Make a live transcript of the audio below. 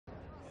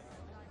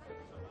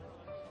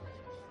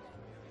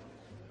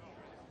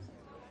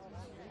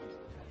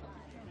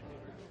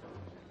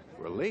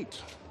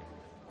late.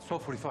 It's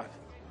 12:45.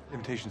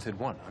 Invitation said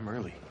 1. I'm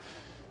early.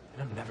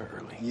 And I'm never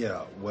early.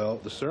 Yeah, well,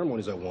 the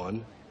ceremony's at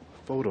 1.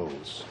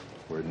 Photos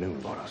were at noon,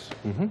 boss.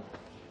 Mm-hmm.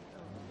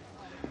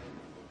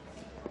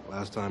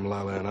 Last time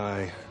Lila and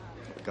I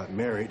got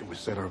married, we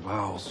said our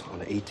vows on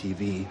the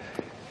ATV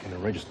in the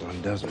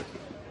Registan Desert.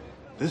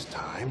 This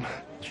time,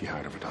 she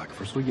hired a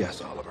photographer, so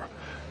yes, Oliver.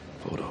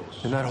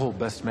 Photos. And that whole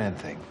best man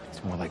thing,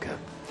 it's more like a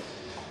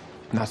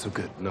not so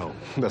good. No,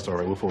 that's all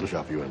right. We'll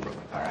Photoshop you in, brother.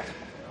 All right.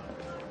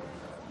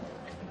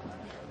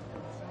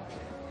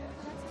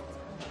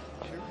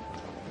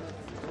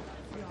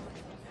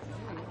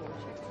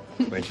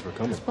 Thanks for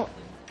coming.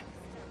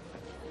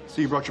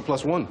 See, you brought your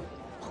 +1.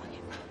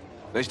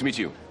 Nice to meet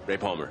you, Ray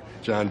Palmer.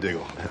 John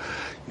Diggle.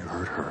 You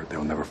heard her.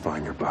 They'll never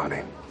find your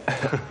body.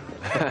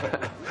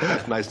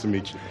 Nice to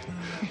meet you.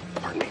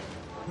 Pardon me.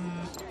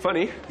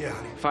 Funny. Yeah.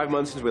 5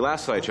 months since we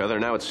last saw each other,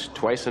 now it's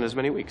twice in as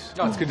many weeks.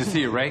 Oh, it's good to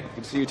see you, Ray.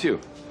 Good to see you, too.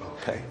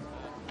 Okay.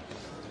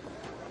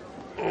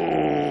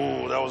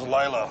 Oh, that was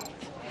Lila.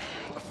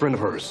 A friend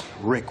of hers,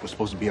 Rick, was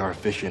supposed to be our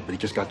officiant, but he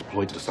just got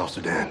deployed to the South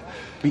Sudan.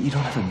 But you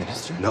don't have a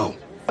minister? No.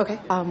 Okay.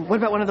 What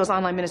about one of those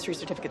online ministry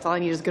certificates? All I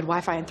need is good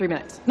Wi-Fi in 3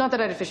 minutes. Not that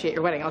I'd officiate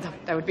your wedding, although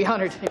I would be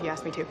honored if you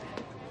asked me to.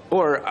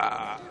 Or,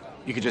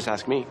 you could just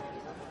ask me.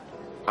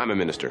 I'm a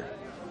minister.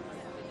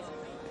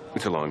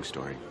 It's a long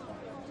story.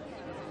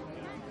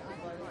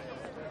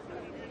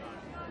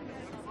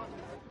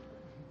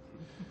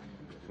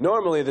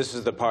 Normally, this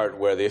is the part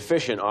where the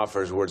officiant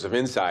offers words of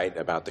insight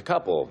about the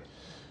couple,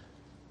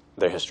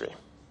 their history.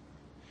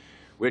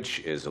 Which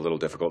is a little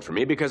difficult for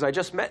me because I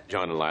just met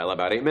Jon and Layla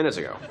about 8 minutes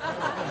ago.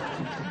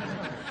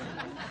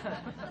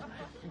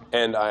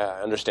 And I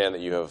understand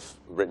that you have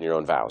written your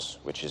own vows,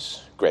 which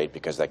is great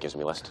because that gives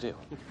me less to do.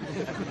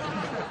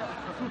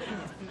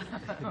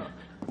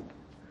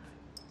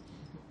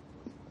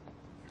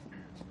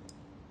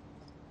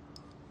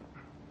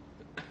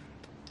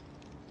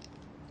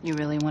 You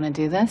really want to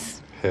do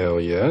this? Hell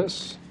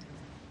yes.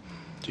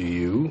 Do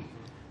you?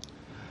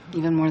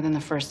 Even more than the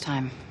first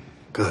time.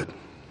 Good.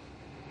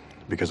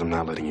 Because I'm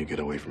not letting you get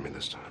away from me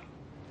this time.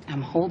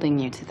 I'm holding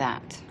you to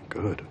that.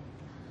 Good.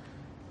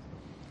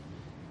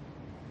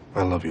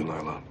 I love you,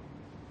 Lila.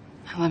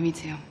 I love you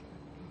too.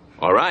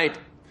 All right.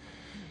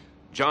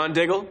 John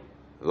Diggle,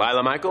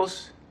 Lila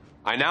Michaels,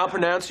 I now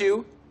pronounce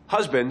you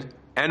husband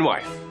and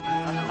wife.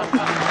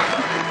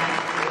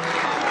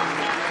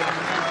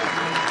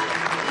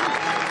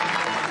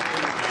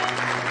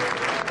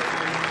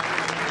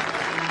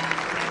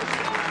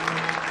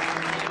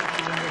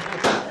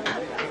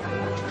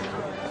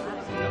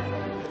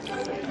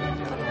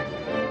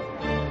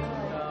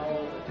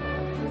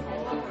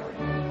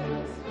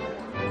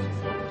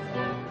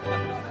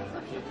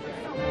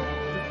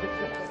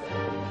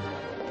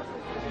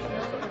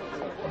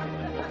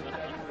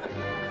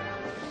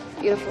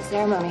 Beautiful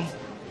ceremony.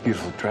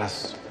 Beautiful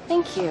dress.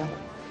 Thank you.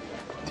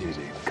 Did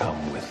it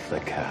come with the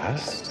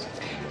cast?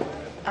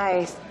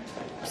 I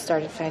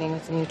started fighting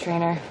with the new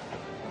trainer.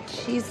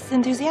 She's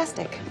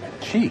enthusiastic.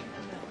 She?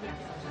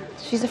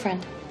 She's a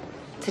friend.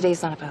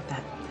 Today's not about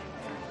that.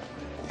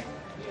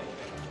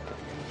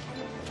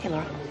 Hey,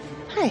 Laura.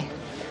 Hi.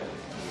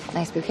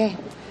 Nice bouquet.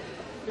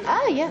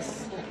 Ah,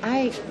 yes.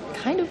 I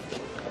kind of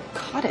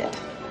caught it.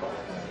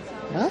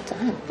 Well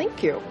done.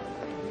 Thank you.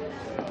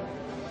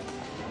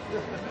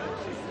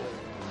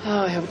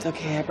 Oh, I hope it's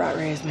okay. I brought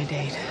Ray as my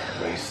date.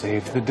 Ray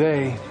saved the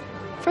day.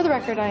 For the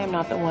record, I am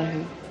not the one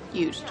who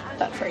used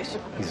that phrase.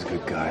 He's a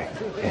good guy,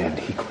 and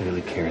he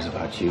clearly cares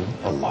about you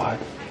a lot.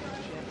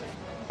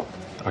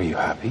 Are you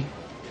happy?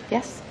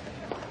 Yes.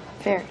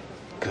 Very.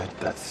 Good.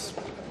 That's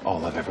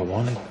all I've ever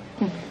wanted.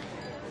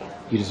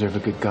 You deserve a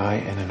good guy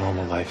and a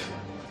normal life.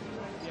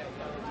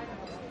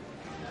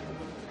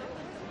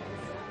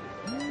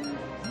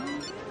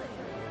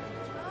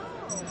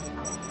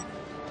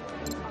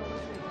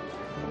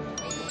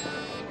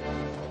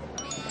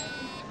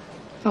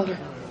 Oliver.